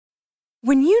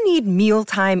When you need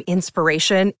mealtime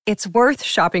inspiration, it's worth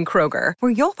shopping Kroger,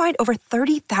 where you'll find over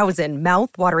 30,000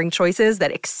 mouth-watering choices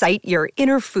that excite your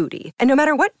inner foodie. And no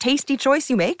matter what tasty choice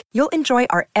you make, you'll enjoy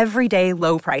our everyday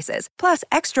low prices, plus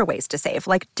extra ways to save,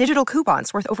 like digital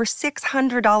coupons worth over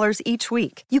 $600 each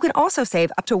week. You can also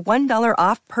save up to $1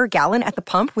 off per gallon at the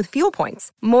pump with fuel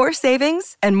points. More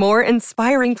savings and more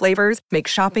inspiring flavors make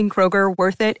shopping Kroger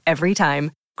worth it every time.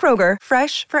 Kroger,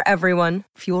 fresh for everyone.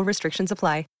 Fuel restrictions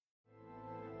apply.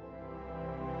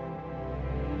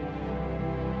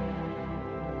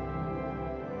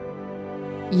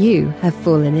 You have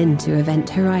fallen into Event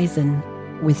Horizon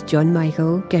with John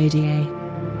Michael Gaudier.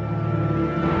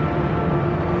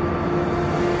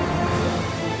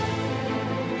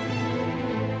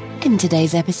 In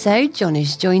today's episode, John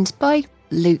is joined by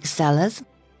Luke Sellers,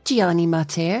 Gianni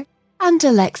Martire, and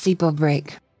Alexey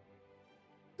Bobrick.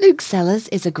 Luke Sellers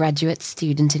is a graduate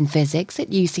student in physics at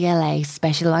UCLA,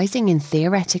 specializing in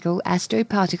theoretical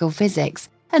astroparticle physics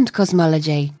and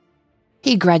cosmology.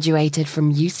 He graduated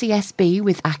from UCSB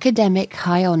with academic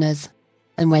high honors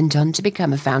and went on to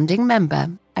become a founding member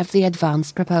of the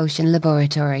Advanced Propulsion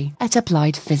Laboratory at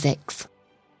Applied Physics.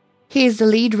 He is the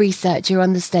lead researcher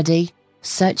on the study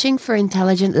Searching for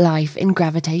Intelligent Life in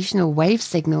Gravitational Wave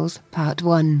Signals, Part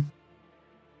 1.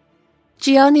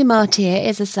 Gianni Martire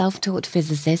is a self-taught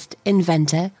physicist,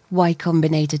 inventor, Y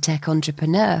Combinator tech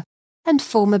entrepreneur, and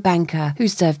former banker who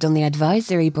served on the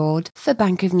advisory board for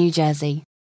Bank of New Jersey.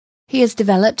 He has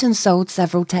developed and sold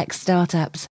several tech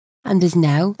startups and is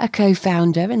now a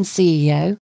co-founder and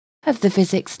CEO of the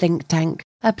physics think tank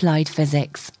Applied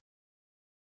Physics.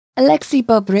 Alexey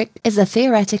Bobrick is a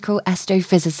theoretical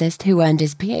astrophysicist who earned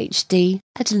his PhD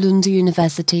at Lund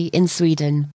University in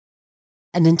Sweden,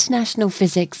 an International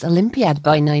Physics Olympiad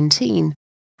by 19,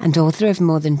 and author of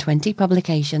more than 20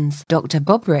 publications. Dr.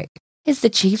 Bobrick is the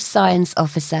Chief Science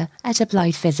Officer at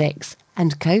Applied Physics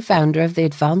and co-founder of the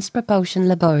Advanced Propulsion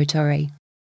Laboratory.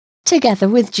 Together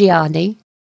with Gianni,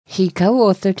 he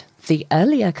co-authored the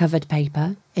earlier covered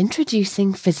paper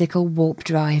Introducing Physical Warp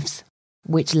Drives,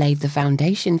 which laid the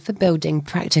foundation for building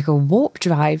practical warp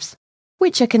drives,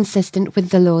 which are consistent with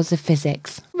the laws of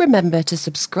physics. Remember to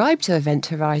subscribe to Event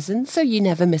Horizon so you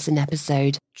never miss an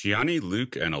episode. Gianni,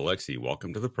 Luke, and Alexey,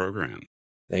 welcome to the program.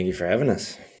 Thank you for having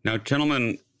us. Now,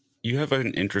 gentlemen, you have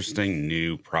an interesting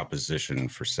new proposition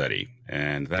for SETI,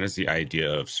 and that is the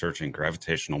idea of searching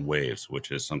gravitational waves, which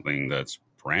is something that's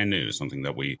brand new, something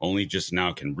that we only just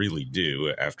now can really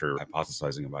do after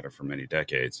hypothesizing about it for many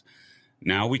decades.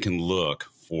 Now we can look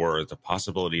for the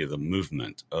possibility of the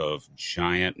movement of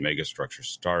giant megastructure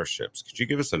starships. Could you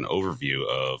give us an overview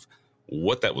of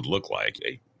what that would look like,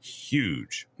 a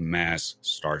huge mass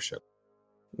starship?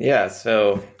 Yeah,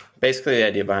 so basically the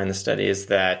idea behind the study is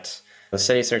that the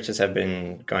SETI searches have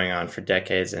been going on for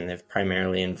decades, and they've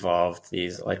primarily involved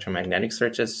these electromagnetic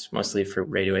searches, mostly for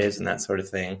radio waves and that sort of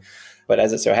thing. But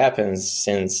as it so happens,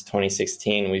 since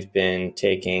 2016, we've been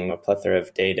taking a plethora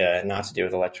of data, not to do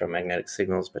with electromagnetic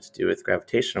signals, but to do with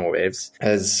gravitational waves.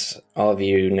 As all of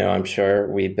you know, I'm sure,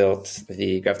 we built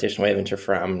the gravitational wave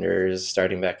interferometers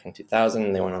starting back in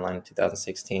 2000. They went online in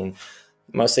 2016.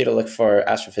 Mostly to look for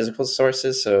astrophysical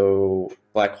sources, so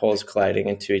black holes colliding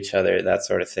into each other, that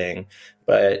sort of thing.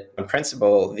 But in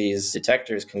principle, these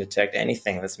detectors can detect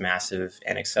anything that's massive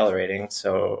and accelerating.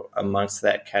 So amongst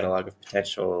that catalog of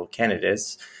potential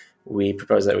candidates, we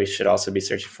propose that we should also be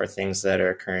searching for things that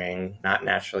are occurring not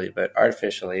naturally, but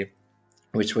artificially,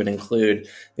 which would include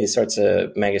these sorts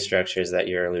of megastructures that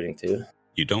you're alluding to.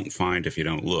 You don't find if you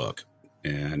don't look.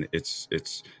 And it's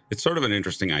sort of an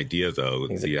interesting idea, though,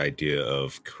 the idea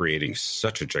of creating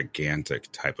such a gigantic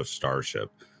type of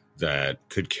starship that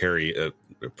could carry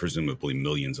presumably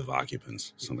millions of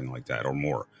occupants, something like that, or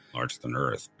more, larger than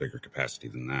Earth, bigger capacity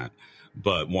than that.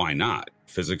 But why not?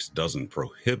 Physics doesn't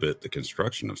prohibit the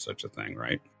construction of such a thing,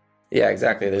 right? Yeah,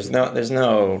 exactly. There's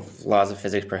no laws of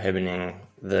physics prohibiting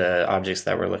the objects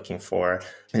that we're looking for.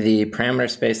 The parameter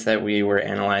space that we were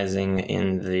analyzing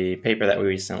in the paper that we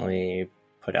recently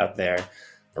put out there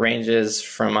ranges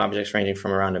from objects ranging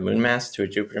from around a moon mass to a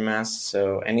Jupiter mass.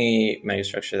 So any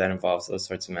megastructure that involves those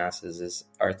sorts of masses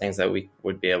are things that we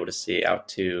would be able to see out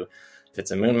to. If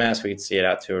it's a moon mass, we could see it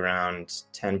out to around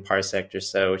 10 parsecs or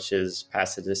so, which is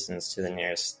past the distance to the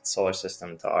nearest solar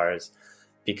system to ours.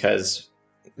 Because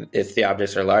if the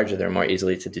objects are larger, they're more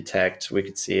easily to detect. We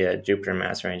could see a Jupiter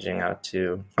mass ranging out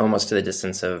to almost to the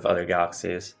distance of other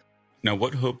galaxies. Now,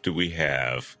 what hope do we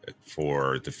have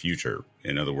for the future?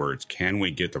 In other words, can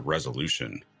we get the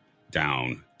resolution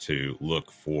down to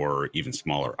look for even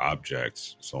smaller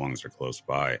objects, so long as they're close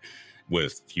by,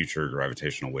 with future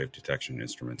gravitational wave detection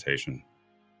instrumentation?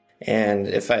 And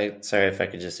if I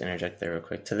could just interject there real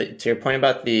quick to your point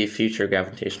about the future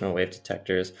gravitational wave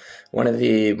detectors, one of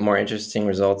the more interesting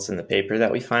results in the paper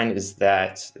that we find is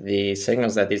that the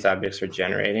signals that these objects are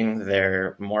generating,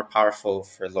 they're more powerful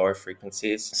for lower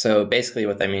frequencies. So basically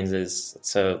what that means is,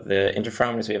 so the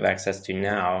interferometers we have access to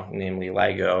now, namely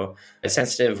LIGO, is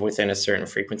sensitive within a certain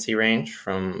frequency range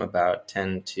from about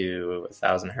 10 to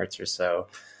 1,000 hertz or so.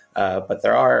 But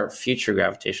there are future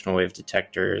gravitational wave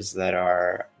detectors that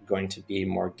are going to be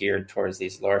more geared towards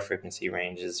these lower frequency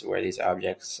ranges where these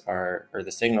objects are, or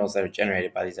the signals that are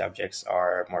generated by these objects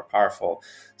are more powerful.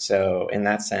 So in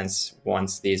that sense,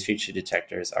 once these future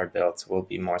detectors are built, we'll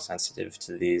be more sensitive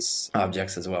to these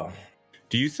objects as well.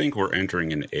 Do you think we're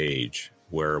entering an age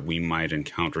where we might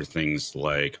encounter things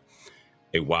like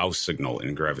a wow signal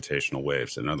in gravitational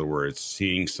waves? In other words,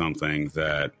 seeing something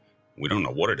that we don't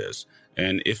know what it is.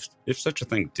 And if such a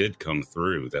thing did come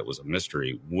through that was a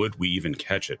mystery, would we even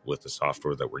catch it with the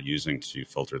software that we're using to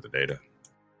filter the data?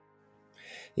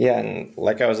 Yeah, and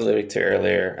like I was alluding to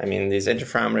earlier, I mean, these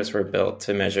interferometers were built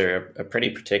to measure a pretty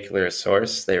particular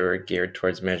source. They were geared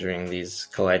towards measuring these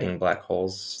colliding black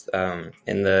holes.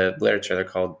 In the literature, they're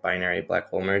called binary black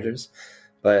hole mergers.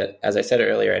 But as I said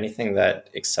earlier, anything that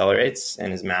accelerates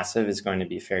and is massive is going to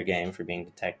be fair game for being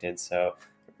detected. So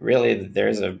really,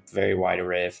 there's a very wide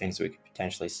array of things we could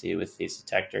potentially see with these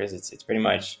detectors. It's pretty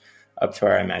much up to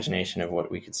our imagination of what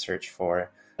we could search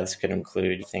for. This could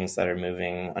include things that are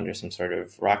moving under some sort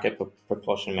of rocket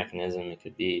propulsion mechanism. It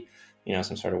could be,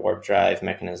 some sort of warp drive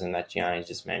mechanism that Gianni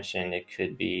just mentioned. It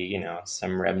could be,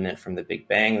 some remnant from the Big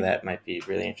Bang that might be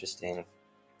really interesting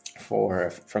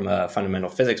from a fundamental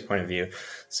physics point of view.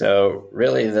 So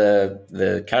really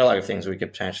the catalog of things we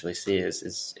could potentially see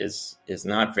is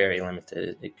not very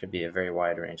limited. It could be a very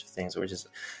wide range of things, which is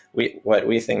what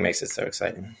we think makes it so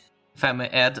exciting. If I may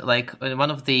add, one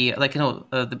of the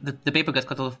the paper got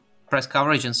quite a lot of press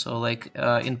coverage, and so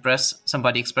in press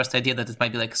somebody expressed the idea that it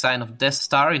might be like a sign of Death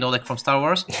Star, from Star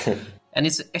Wars. And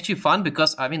it's actually fun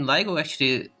because LIGO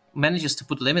actually manages to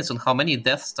put limits on how many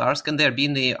Death Stars can there be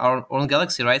in our own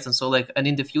galaxy, right? And so and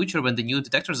in the future when the new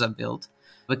detectors are built,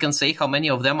 we can say how many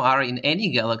of them are in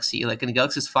any galaxy, like in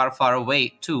galaxies far, far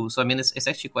away too. So it's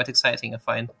actually quite exciting, I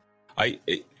find.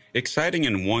 Exciting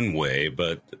in one way,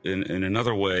 but in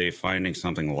another way, finding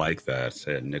something like that,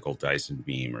 a nickel Dyson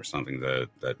beam or something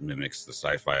that mimics the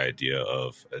sci-fi idea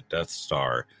of a Death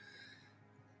Star,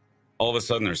 all of a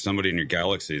sudden there's somebody in your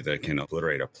galaxy that can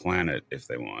obliterate a planet if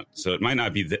they want. So it might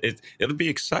not be it'll be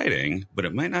exciting, but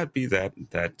it might not be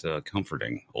that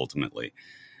comforting ultimately.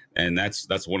 And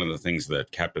that's one of the things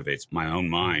that captivates my own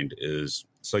mind is,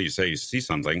 so you say you see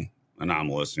something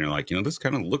anomalous and you're like, this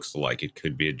kind of looks like it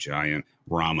could be a giant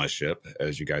Rama ship,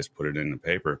 as you guys put it in the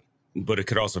paper. But it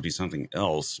could also be something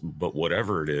else. But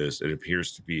whatever it is, it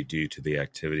appears to be due to the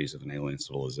activities of an alien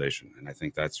civilization. And I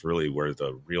think that's really where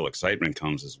the real excitement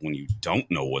comes, is when you don't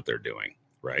know what they're doing,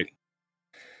 right?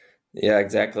 Yeah,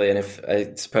 exactly. And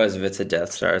I suppose if it's a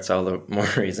Death Star, it's all the more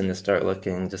reason to start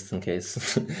looking, just in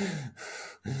case.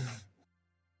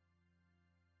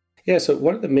 Yeah, so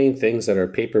one of the main things that our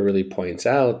paper really points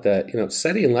out that,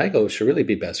 SETI and LIGO should really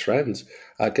be best friends.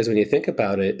 Because when you think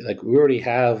about it, we already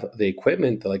have the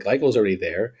equipment, LIGO's already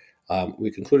there. We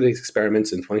concluded these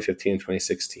experiments in 2015 and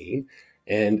 2016.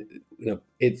 And,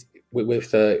 it's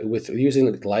with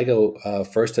using LIGO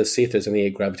first to see if there's any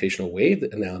gravitational wave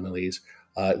anomalies,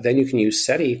 then you can use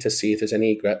SETI to see if there's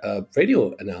any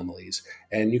radio anomalies.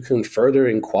 And you can further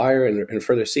inquire and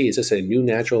further see, is this a new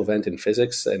natural event in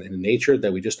physics and in nature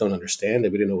that we just don't understand,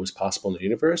 that we didn't know was possible in the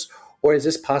universe? Or is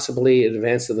this possibly an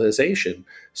advanced civilization?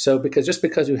 So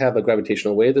because you have a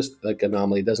gravitational wave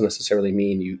anomaly doesn't necessarily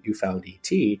mean you found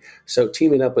ET. So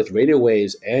teaming up with radio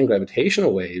waves and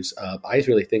gravitational waves, I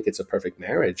really think it's a perfect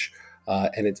marriage.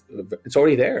 And it's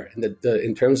already there. And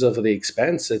in terms of the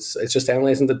expense, it's just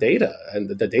analyzing the data, and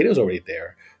the data is already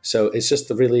there. So it's just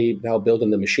to really now building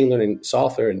the machine learning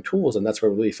software and tools, and that's where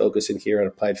we're really focusing here at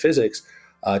Applied Physics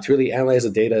to really analyze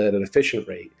the data at an efficient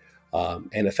rate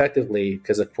and effectively,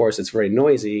 because of course it's very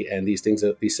noisy, and these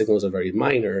signals are very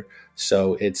minor.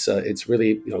 So it's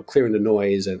really clearing the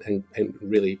noise and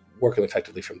really working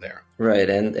effectively from there. Right,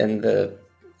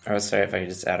 I was sorry if I could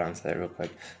just add on to that real quick.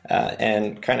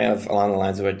 And kind of along the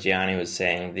lines of what Gianni was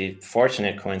saying, the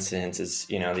fortunate coincidence is,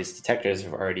 these detectors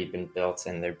have already been built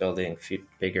and they're building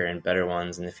bigger and better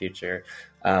ones in the future.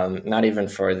 Not even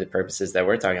for the purposes that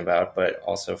we're talking about, but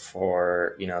also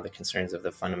for, the concerns of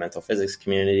the fundamental physics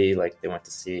community. Like they want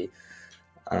to see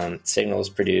signals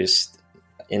produced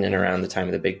in and around the time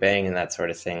of the Big Bang and that sort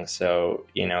of thing. So,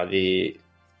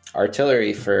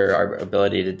 artillery for our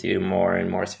ability to do more and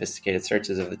more sophisticated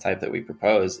searches of the type that we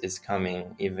propose is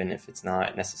coming, even if it's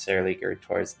not necessarily geared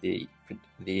towards the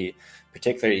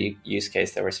particular use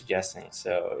case that we're suggesting.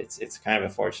 So it's kind of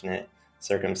a fortunate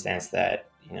circumstance that,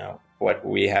 you know, what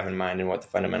we have in mind and what the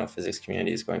fundamental physics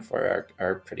community is going for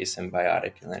are pretty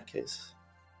symbiotic in that case.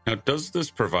 Now, does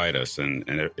this provide us, and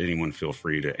anyone feel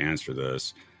free to answer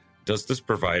this, does this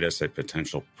provide us a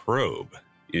potential probe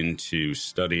into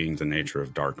studying the nature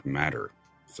of dark matter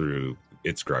through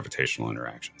its gravitational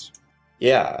interactions?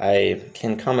 Yeah, I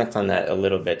can comment on that a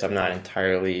little bit. I'm not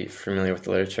entirely familiar with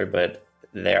the literature, but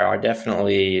there are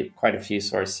definitely quite a few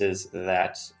sources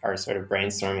that are sort of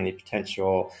brainstorming the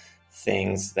potential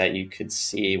things that you could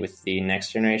see with the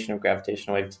next generation of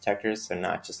gravitational wave detectors. So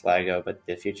not just LIGO, but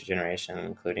the future generation,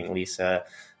 including LISA,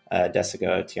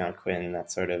 Desigo, Tianquin,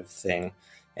 that sort of thing.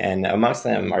 And amongst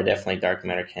them are definitely dark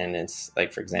matter candidates.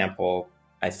 Like, for example,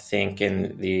 I think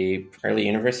in the early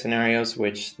universe scenarios,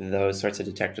 which those sorts of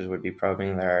detectors would be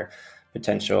probing, there are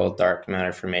potential dark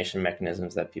matter formation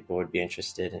mechanisms that people would be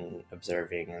interested in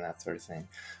observing and that sort of thing.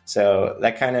 So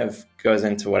that kind of goes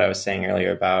into what I was saying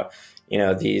earlier about, you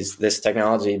know, this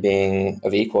technology being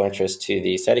of equal interest to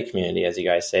the SETI community, as you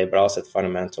guys say, but also the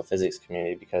fundamental physics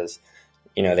community, because,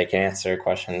 you know, they can answer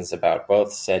questions about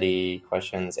both SETI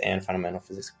questions and fundamental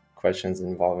physics questions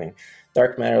involving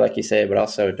dark matter, like you say, but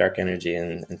also dark energy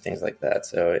and things like that.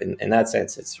 So in that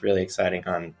sense, it's really exciting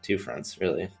on two fronts,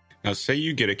 really. Now, say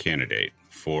you get a candidate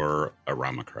for a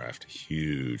Ramacraft,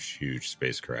 huge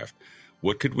spacecraft.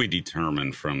 What could we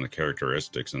determine from the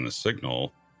characteristics and the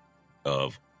signal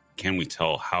of, can we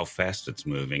tell how fast it's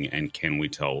moving, and can we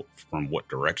tell from what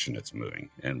direction it's moving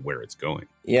and where it's going?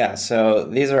 Yeah, so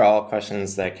these are all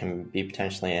questions that can be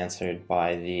potentially answered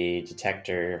by the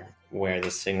detector where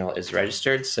the signal is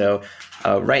registered. So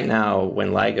right now, when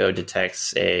LIGO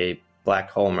detects a black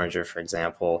hole merger, for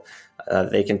example,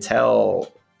 they can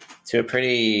tell to a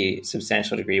pretty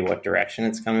substantial degree what direction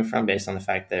it's coming from based on the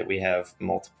fact that we have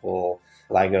multiple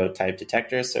LIGO type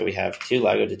detectors. So we have two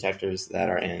LIGO detectors that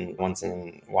are one's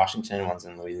in Washington, one's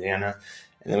in Louisiana.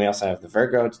 And then we also have the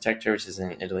Virgo detector, which is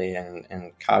in Italy,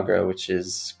 and Kagro, which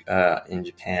is in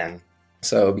Japan.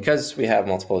 So because we have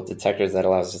multiple detectors, that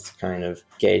allows us to kind of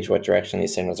gauge what direction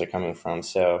these signals are coming from.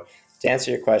 So to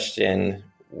answer your question,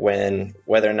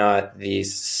 whether or not the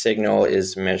signal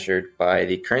is measured by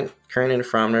the current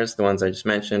interferometers, the ones I just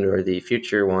mentioned, or the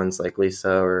future ones like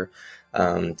LISA or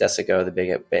Desigo, the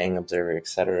Big Bang Observer,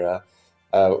 etc.,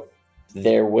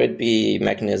 there would be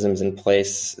mechanisms in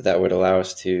place that would allow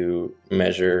us to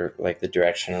measure like the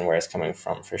direction and where it's coming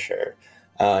from, for sure.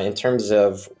 In terms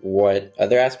of what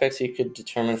other aspects you could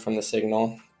determine from the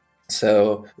signal,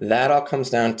 so that all comes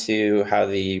down to how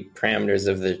the parameters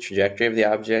of the trajectory of the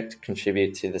object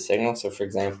contribute to the signal. So, for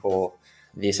example,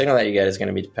 the signal that you get is going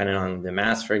to be dependent on the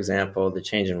mass, for example, the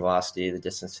change in velocity, the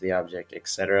distance to the object,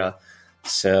 etc.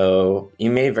 So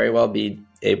you may very well be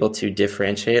able to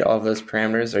differentiate all of those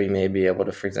parameters, or you may be able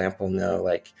to, for example, know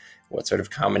like what sort of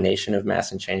combination of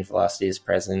mass and change velocity is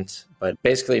present. But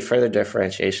basically, further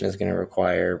differentiation is going to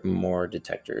require more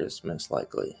detectors, most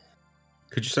likely.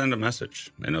 Could you send a message?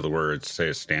 In other words, say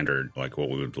a standard, like what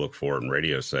we would look for in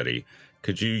radio SETI.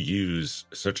 Could you use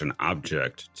such an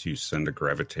object to send a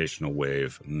gravitational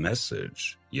wave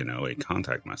message, you know, a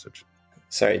contact message?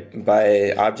 Sorry,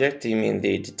 by object, do you mean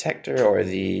the detector or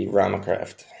the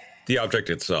Ramacraft? The object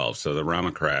itself. So the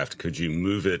Ramacraft, could you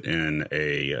move it in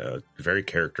a very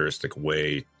characteristic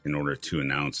way in order to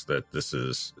announce that this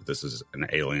is an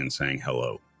alien saying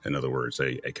hello? In other words,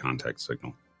 a contact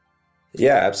signal.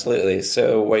 Yeah, absolutely.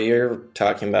 So what you're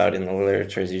talking about in the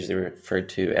literature is usually referred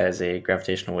to as a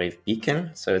gravitational wave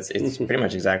beacon. So it's pretty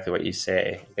much exactly what you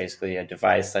say. Basically, a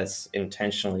device that's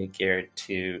intentionally geared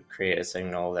to create a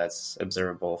signal that's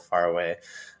observable far away.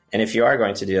 And if you are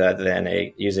going to do that,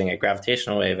 then using a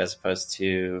gravitational wave as opposed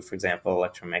to, for example,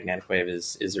 electromagnetic wave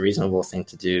is a reasonable thing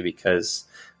to do because,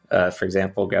 for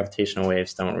example, gravitational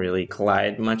waves don't really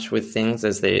collide much with things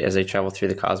as they travel through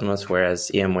the cosmos, whereas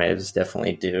EM waves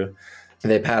definitely do.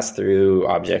 They pass through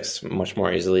objects much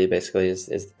more easily, basically, is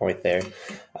the point there.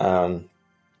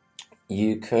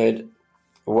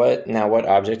 What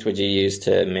object would you use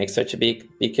to make such a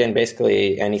beacon?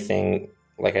 Basically, anything,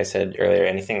 like I said earlier,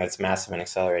 anything that's massive and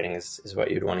accelerating is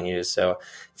what you'd want to use. So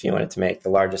if you wanted to make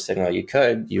the largest signal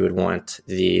you would want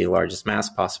the largest mass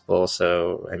possible.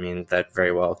 So, I mean, that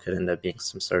very well could end up being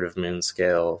some sort of moon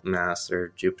scale mass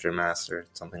or Jupiter mass or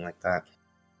something like that.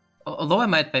 Although I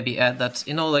might maybe add that,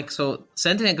 you know, like, so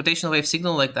sending a gravitational wave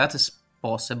signal like that is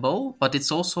possible, but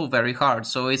it's also very hard.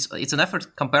 So it's an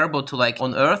effort comparable to like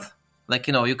on Earth, like,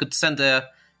 you know, you could send a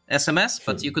SMS,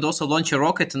 but you could also launch a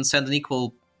rocket and send an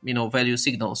equal, value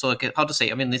signal. So like, how to say?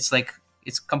 I mean, it's like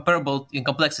it's comparable in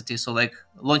complexity. So like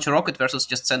launch a rocket versus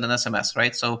just send an SMS,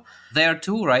 right? So there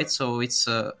too, right? So it's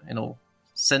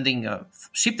sending a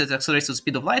ship that accelerates to the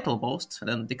speed of light almost, and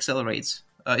then decelerates.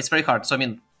 It's very hard. So I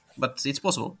mean, but it's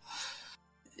possible.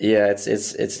 Yeah, it's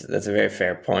that's a very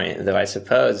fair point. Though I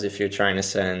suppose if you're trying to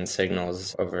send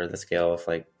signals over the scale of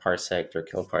like parsec or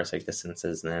kiloparsec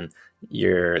distances, then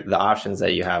the options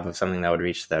that you have of something that would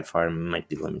reach that far might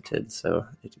be limited. So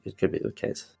it could be the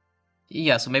case.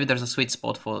 Yeah, so maybe there's a sweet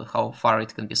spot for how far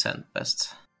it can be sent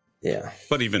best. Yeah.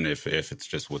 But even if it's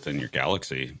just within your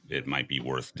galaxy, it might be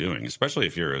worth doing, especially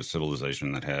if you're a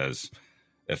civilization that has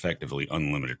effectively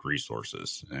unlimited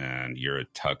resources and you're a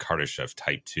Kardashev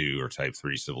type 2 or type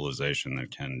 3 civilization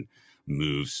that can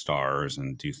move stars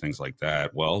and do things like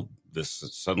that. Well, this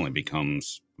suddenly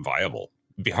becomes viable.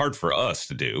 It'd be hard for us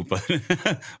to do,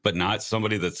 but not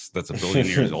somebody that's a billion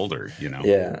years older,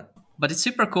 Yeah. But it's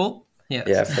super cool. Yeah.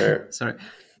 Yeah. Sorry.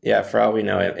 Yeah, for all we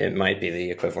know, it might be the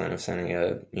equivalent of sending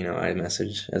a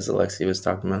iMessage, as Alexey was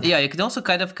talking about. Yeah, you can also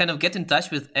kind of get in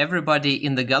touch with everybody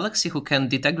in the galaxy who can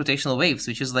detect gravitational waves,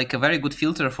 which is like a very good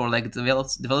filter for like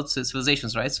developed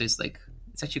civilizations, right? So it's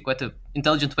actually quite an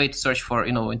intelligent way to search for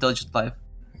intelligent life.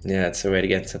 Yeah, it's a way to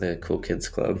get to the cool kids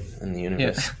club in the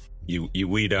universe. Yeah. You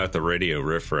weed out the radio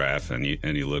riffraff and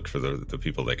you look for the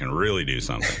people that can really do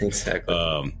something.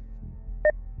 Exactly.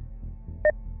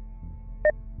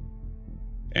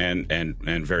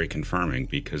 And very confirming,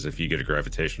 because if you get a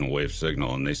gravitational wave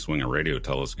signal and they swing a radio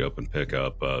telescope and pick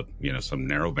up some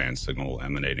narrowband signal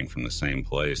emanating from the same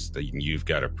place, then you've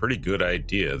got a pretty good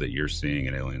idea that you're seeing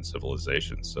an alien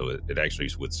civilization. So it actually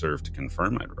would serve to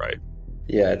confirm it, right?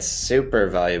 Yeah, it's super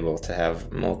valuable to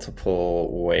have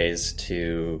multiple ways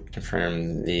to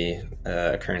confirm the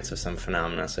occurrence of some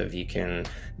phenomena. So if you can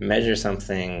measure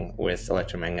something with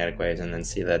electromagnetic waves and then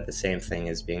see that the same thing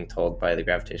is being told by the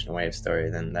gravitational wave story,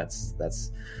 then that's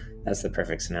the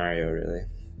perfect scenario, really.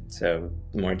 So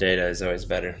more data is always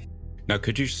better. Now,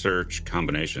 could you search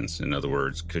combinations? In other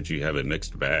words, could you have a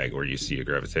mixed bag where you see a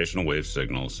gravitational wave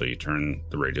signal, so you turn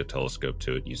the radio telescope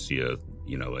to it, you see a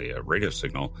radio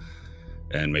signal,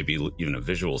 and maybe even a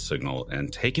visual signal,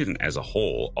 and taken as a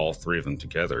whole, all three of them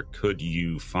together, could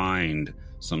you find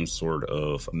some sort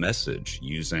of message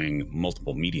using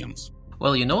multiple mediums?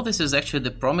 Well, this is actually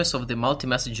the promise of the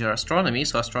multi-messenger astronomy.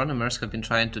 So astronomers have been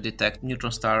trying to detect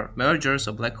neutron star mergers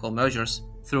or black hole mergers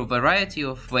through a variety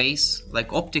of ways,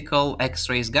 like optical,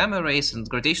 X-rays, gamma rays, and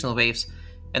gravitational waves.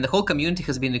 And the whole community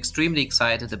has been extremely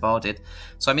excited about it.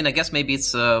 So, I guess maybe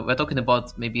it's we're talking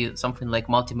about maybe something like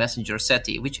multi-messenger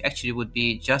SETI, which actually would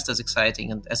be just as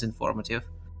exciting and as informative.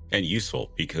 And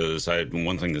useful, because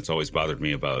one thing that's always bothered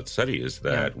me about SETI is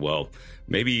that,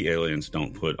 maybe aliens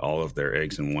don't put all of their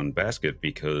eggs in one basket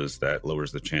because that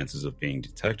lowers the chances of being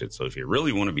detected. So if you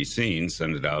really want to be seen,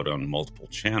 send it out on multiple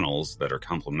channels that are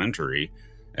complementary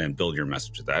and build your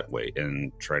message that way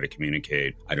and try to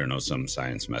communicate, some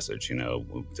science message,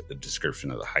 a description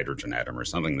of the hydrogen atom or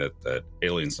something that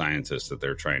alien scientists that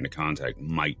they're trying to contact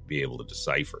might be able to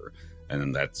decipher. And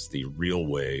then that's the real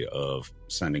way of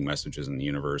sending messages in the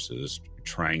universe, is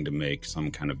trying to make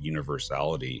some kind of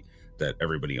universality that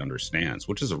everybody understands,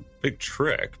 which is a big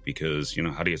trick because,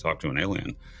 how do you talk to an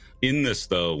alien? In this,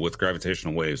 though, with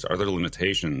gravitational waves, are there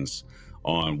limitations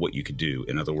on what you could do?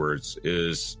 In other words,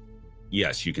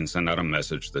 yes, you can send out a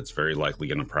message that's very likely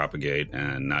going to propagate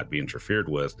and not be interfered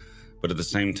with. But at the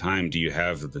same time, do you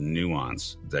have the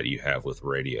nuance that you have with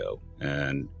radio?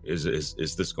 And is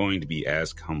this going to be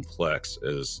as complex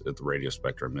as the radio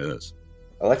spectrum is?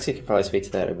 Alexey could probably speak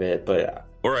to that a bit, but...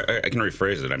 Or I can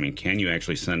rephrase it. Can you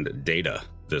actually send data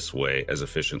this way as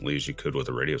efficiently as you could with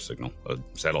a radio signal, a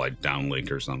satellite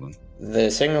downlink or something? The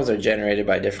signals are generated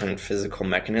by different physical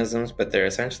mechanisms, but they're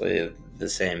essentially the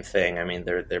same thing.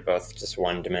 They're both just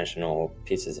one-dimensional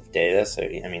pieces of data. So,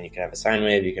 you could have a sine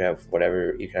wave, you could have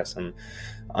whatever, you could have some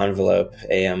envelope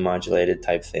AM modulated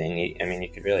type thing. You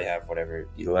could really have whatever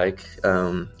you like,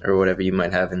 or whatever you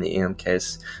might have in the AM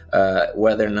case.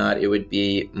 Whether or not it would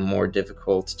be more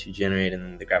difficult to generate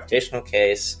in the gravitational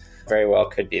case very well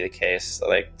could be the case.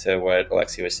 Like to what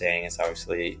Alexey was saying, it's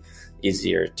obviously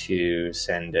easier to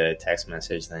send a text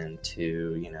message than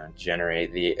to,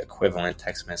 generate the equivalent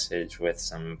text message with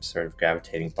some sort of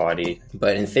gravitating body.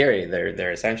 But in theory,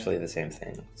 they're essentially the same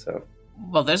thing. So,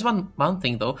 well, there's one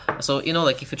thing though. So,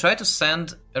 if you try to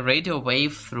send a radio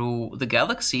wave through the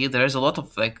galaxy, there's a lot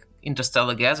of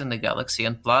interstellar gas in the galaxy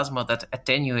and plasma that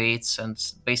attenuates and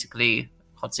basically,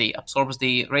 absorbs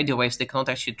the radio waves. They cannot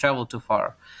actually travel too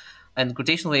far. And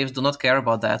gravitational waves do not care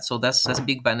about that, so that's a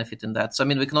big benefit in that. So I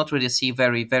mean, we cannot really see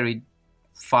very, very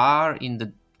far in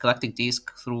the galactic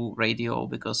disk through radio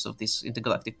because of this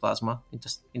intergalactic plasma,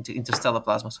 interstellar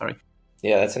plasma, sorry.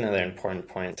 Yeah, that's another important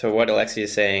point. So what Alexey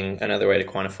is saying, another way to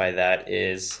quantify that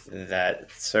is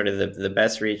that sort of the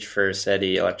best reach for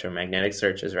SETI electromagnetic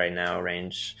searches right now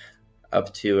range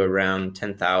up to around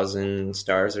 10,000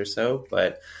 stars or so,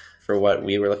 but for what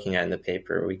we were looking at in the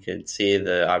paper, we could see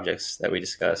the objects that we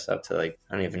discussed up to I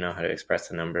don't even know how to express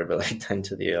the number, but 10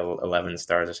 to the 11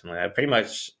 stars or something like that. Pretty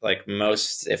much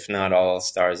most, if not all,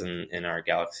 stars in our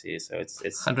galaxy. So it's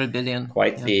 100 billion.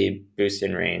 Quite the boost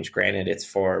in range. Granted, it's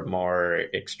for more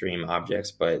extreme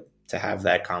objects, but to have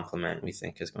that complement, we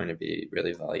think is going to be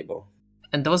really valuable.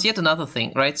 And there was yet another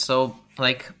thing, right? So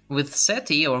with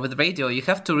SETI or with radio, you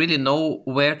have to really know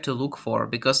where to look for,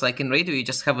 because in radio, you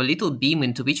just have a little beam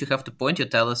into which you have to point your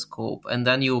telescope, and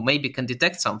then you maybe can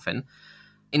detect something.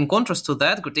 In contrast to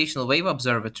that, gravitational wave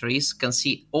observatories can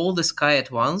see all the sky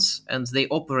at once, and they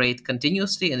operate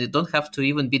continuously, and they don't have to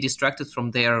even be distracted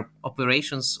from their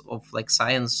operations of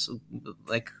science,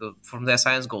 from their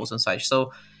science goals and such.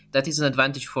 So that is an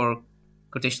advantage for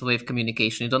gravitational wave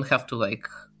communication. You don't have to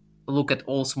look at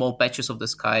all small patches of the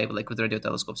sky with radio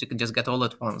telescopes. You can just get all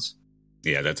at once.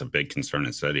 Yeah, that's a big concern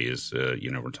in SETI is,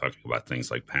 we're talking about things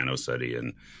like PanoSETI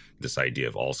and this idea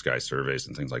of all sky surveys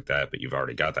and things like that, but you've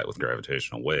already got that with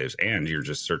gravitational waves, and you're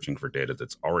just searching for data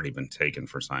that's already been taken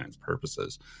for science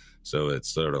purposes. So it's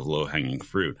sort of low-hanging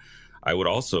fruit. I would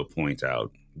also point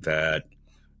out that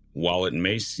while it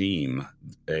may seem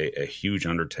a huge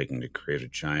undertaking to create a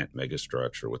giant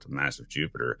megastructure with a massive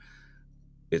Jupiter,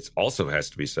 it also has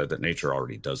to be said that nature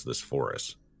already does this for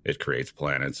us. It creates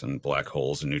planets and black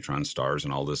holes and neutron stars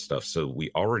and all this stuff. So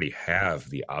we already have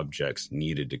the objects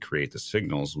needed to create the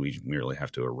signals. We merely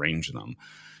have to arrange them.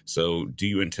 So do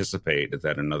you anticipate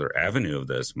that another avenue of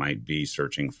this might be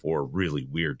searching for really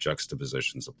weird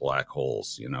juxtapositions of black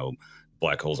holes,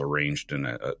 black holes arranged in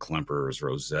a Klemper's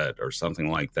rosette or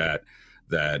something like that,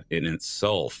 that in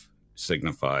itself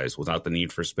signifies, without the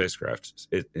need for spacecraft,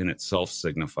 it in itself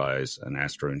signifies an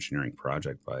astroengineering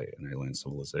project by an alien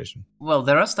civilization? Well,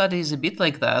 there are studies a bit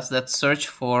like that search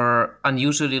for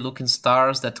unusually looking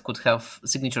stars that could have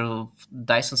signature of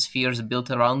Dyson spheres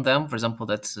built around them, for example,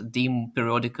 that dim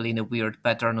periodically in a weird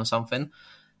pattern or something.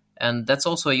 And that's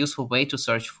also a useful way to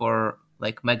search for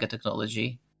mega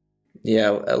technology. Yeah,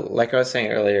 like I was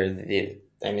saying earlier,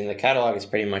 the catalog is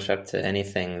pretty much up to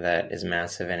anything that is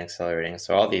massive and accelerating.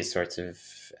 So all these sorts of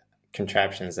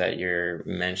contraptions that you're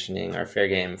mentioning are fair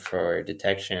game for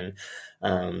detection.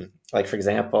 For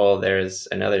example, there's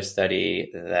another study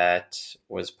that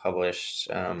was published,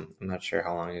 I'm not sure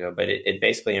how long ago, but it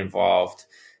basically involved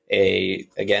a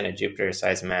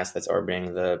Jupiter-sized mass that's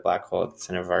orbiting the black hole at the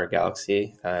center of our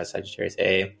galaxy, Sagittarius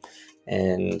A.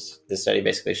 And the study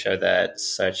basically showed that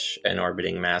such an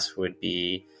orbiting mass would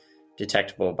be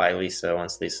detectable by LISA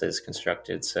once LISA is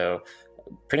constructed. So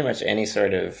pretty much any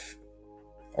sort of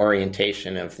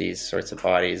orientation of these sorts of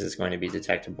bodies is going to be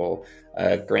detectable.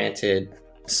 Granted,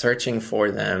 searching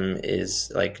for them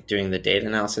is doing the data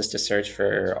analysis to search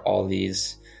for all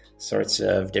these sorts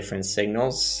of different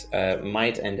signals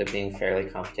might end up being fairly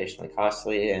computationally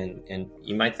costly, and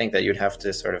you might think that you'd have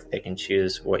to sort of pick and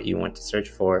choose what you want to search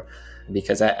for,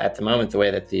 because at the moment, the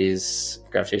way that these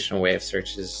gravitational wave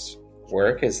searches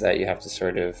work is that you have to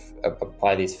sort of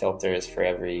apply these filters for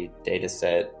every data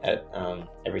set at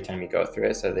every time you go through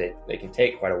it, so they can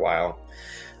take quite a while.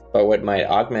 But what might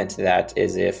augment that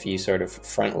is if you sort of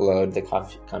front load the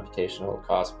computational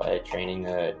cost by training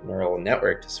a neural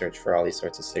network to search for all these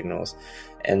sorts of signals.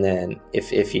 And then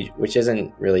if you, which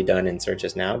isn't really done in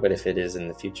searches now, but if it is in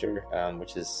the future,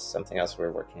 which is something else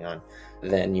we're working on,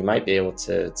 then you might be able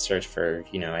to search for,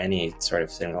 any sort of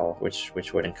signal, which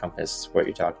would encompass what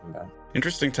you're talking about.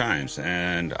 Interesting times.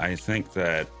 And I think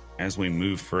that as we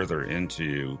move further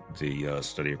into the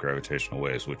study of gravitational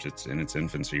waves, which it's in its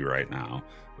infancy right now,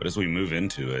 but as we move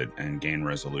into it and gain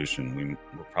resolution,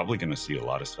 we're probably going to see a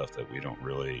lot of stuff that we don't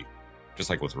really, just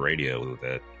like with radio,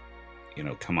 that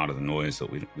come out of the noise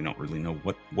that we don't really know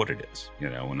what it is,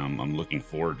 and I'm looking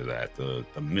forward to that.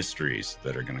 The mysteries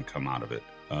that are going to come out of it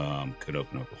could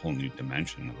open up a whole new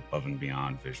dimension of above and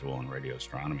beyond visual and radio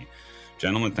astronomy.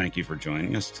 Gentlemen, thank you for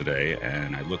joining us today,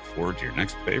 and I look forward to your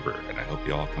next paper, and I hope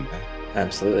you all come back.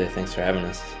 Absolutely. Thanks for having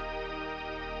us.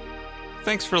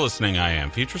 Thanks for listening. I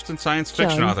am futurist and science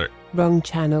fiction author. Wrong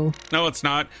channel. No, it's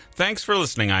not. Thanks for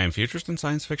listening. I am futurist and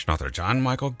science fiction author John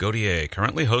Michael Gauthier,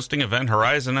 currently hosting Event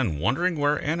Horizon and wondering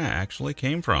where Anna actually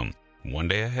came from. One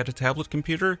day I had a tablet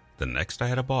computer, the next I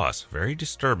had a boss. Very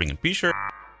disturbing. And be sure...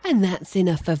 And that's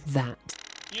enough of that.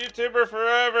 YouTuber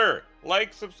forever!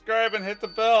 Like, subscribe, and hit the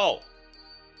bell!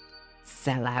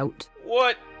 Sell out.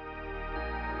 What?